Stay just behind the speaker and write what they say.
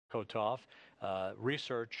Kotov.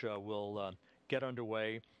 Research will get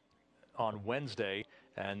underway on Wednesday,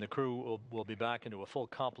 and the crew will be back into a full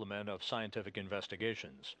complement of scientific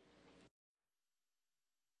investigations.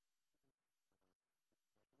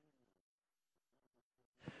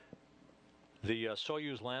 The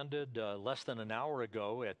Soyuz landed less than an hour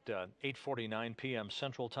ago at 8:49 p.m.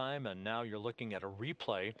 Central Time, and now you're looking at a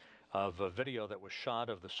replay of a video that was shot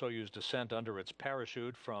of the Soyuz descent under its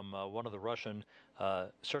parachute from one of the Russian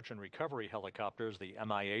search and recovery helicopters, the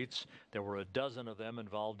Mi-8s. There were a dozen of them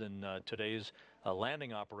involved in today's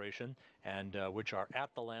landing operation, and which are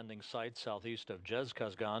at the landing site southeast of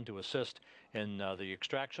Zhezkazgan to assist in the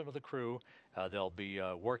extraction of the crew. They'll be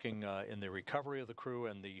working in the recovery of the crew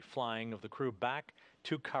and the flying of the crew back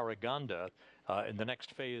to Karaganda in the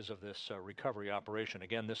next phase of this recovery operation.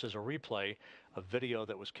 Again, this is a replay of video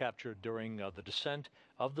that was captured during the descent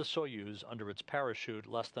of the Soyuz under its parachute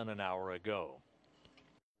less than an hour ago.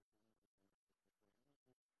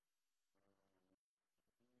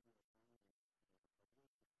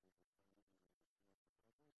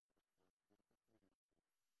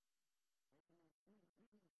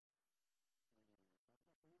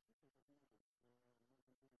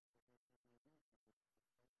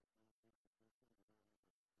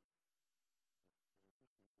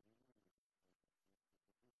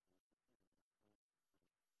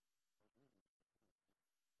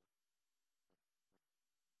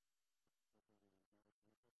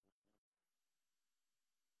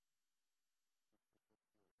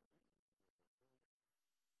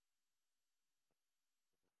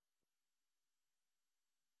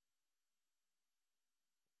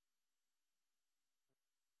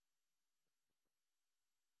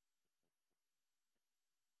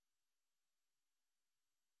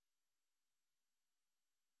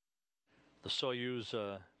 The Soyuz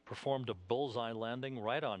performed a bullseye landing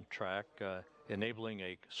right on track, enabling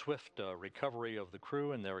a swift recovery of the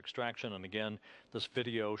crew and their extraction. And again, this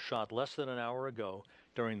video shot less than an hour ago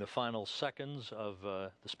during the final seconds of the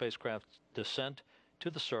spacecraft's descent to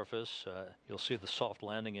the surface. You'll see the soft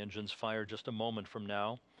landing engines fire just a moment from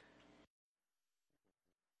now.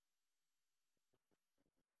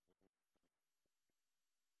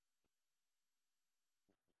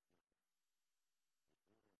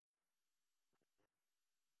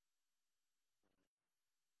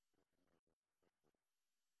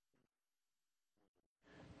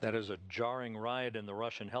 That is a jarring ride in the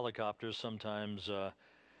Russian helicopters. Sometimes,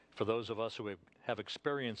 for those of us who have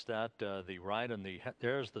experienced that, the ride and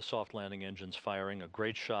there's the soft landing engines firing. A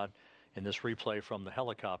great shot in this replay from the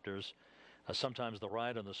helicopters. Sometimes the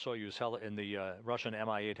ride on the Soyuz in the Russian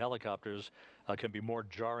Mi-8 helicopters can be more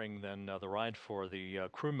jarring than the ride for the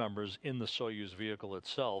crew members in the Soyuz vehicle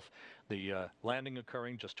itself. The landing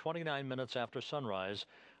occurring just 29 minutes after sunrise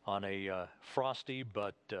on a frosty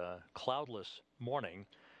but cloudless morning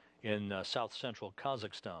in south-central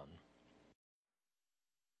Kazakhstan.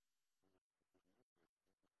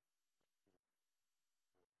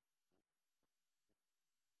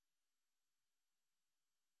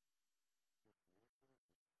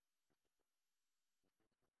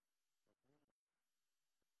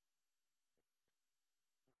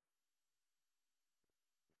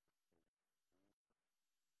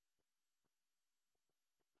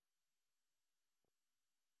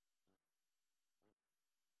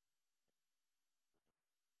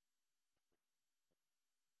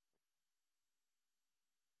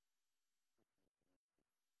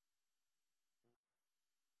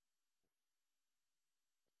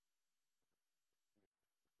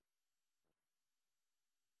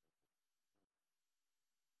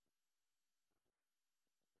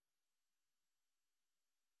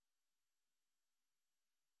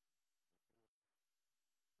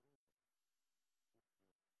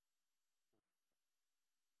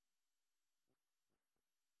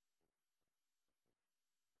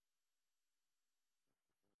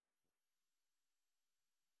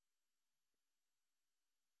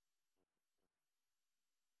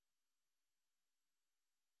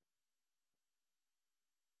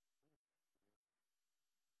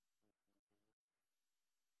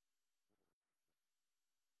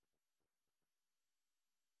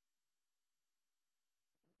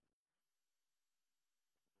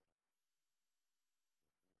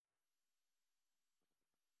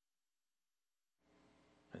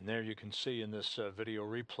 And there you can see in this video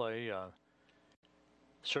replay,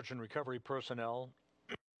 search and recovery personnel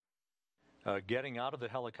getting out of the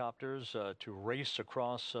helicopters to race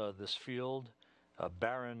across this field, a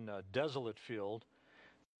barren, desolate field,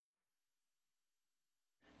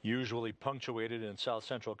 usually punctuated in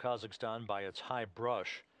south-central Kazakhstan by its high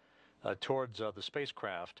brush, towards the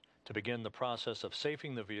spacecraft to begin the process of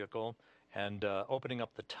safing the vehicle and opening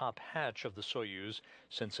up the top hatch of the Soyuz,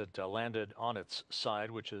 since it landed on its side,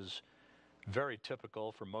 which is very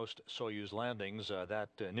typical for most Soyuz landings, that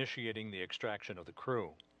initiating the extraction of the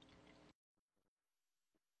crew.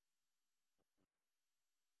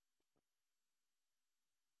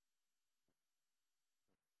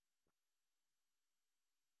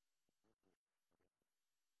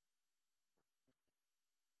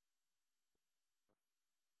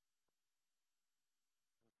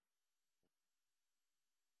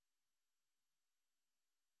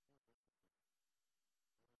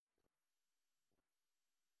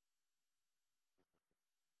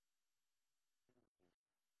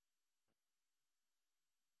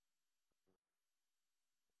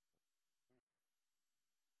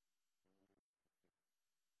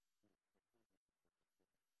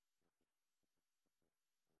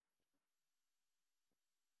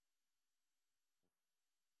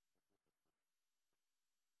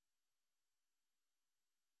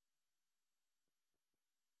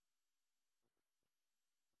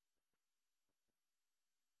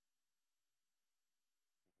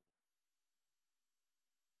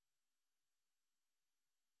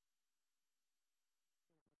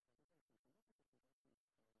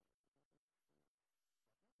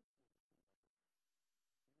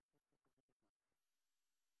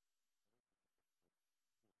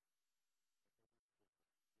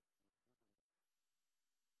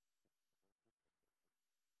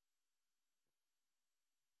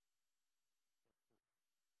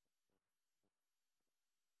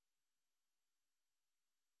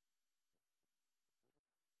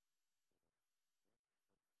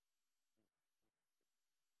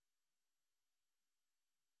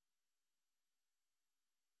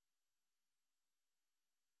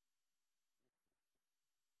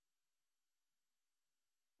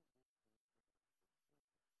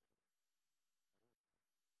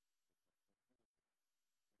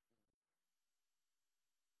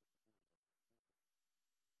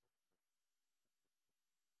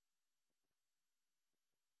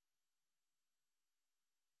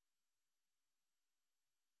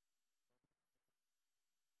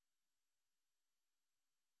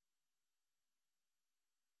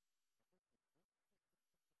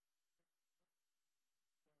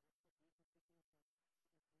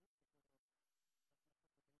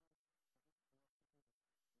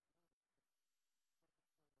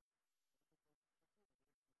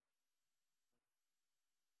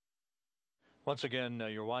 Once again,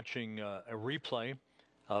 you're watching a replay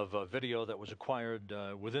of a video that was acquired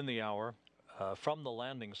within the hour from the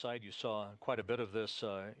landing site. You saw quite a bit of this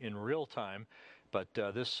in real time, but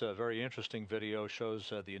this very interesting video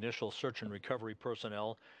shows the initial search and recovery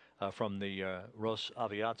personnel from the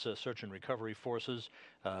Rosaviatsa Search and Recovery Forces,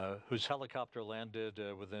 whose helicopter landed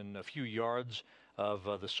within a few yards of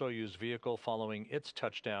the Soyuz vehicle following its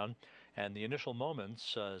touchdown. And the initial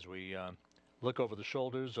moments as we look over the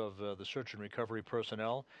shoulders of the search and recovery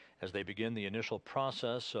personnel as they begin the initial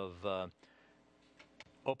process of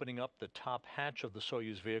opening up the top hatch of the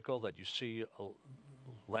Soyuz vehicle that you see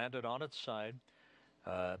landed on its side,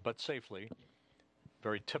 but safely.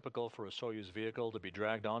 Very typical for a Soyuz vehicle to be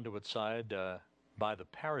dragged onto its side by the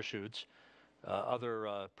parachutes.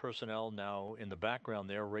 Other personnel now in the background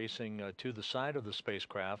there racing to the side of the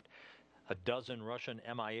spacecraft. A dozen Russian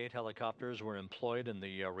Mi-8 helicopters were employed in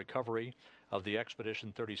the recovery of the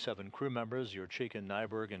Expedition 37 crew members, Yurchikhin,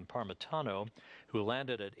 Nyberg, and Parmitano, who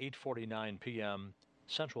landed at 8:49 p.m.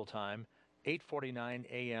 Central Time, 8:49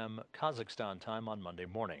 a.m. Kazakhstan time on Monday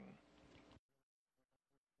morning.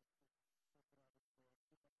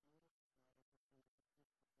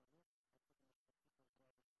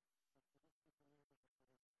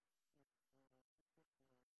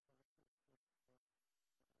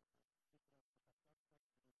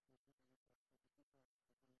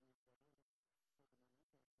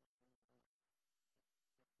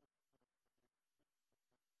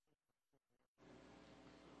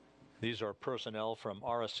 These are personnel from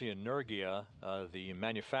RSC Energia, the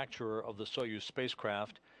manufacturer of the Soyuz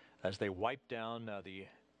spacecraft, as they wipe down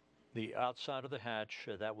the outside of the hatch.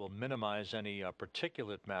 That will minimize any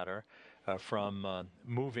particulate matter from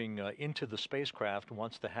moving into the spacecraft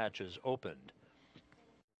once the hatch is opened.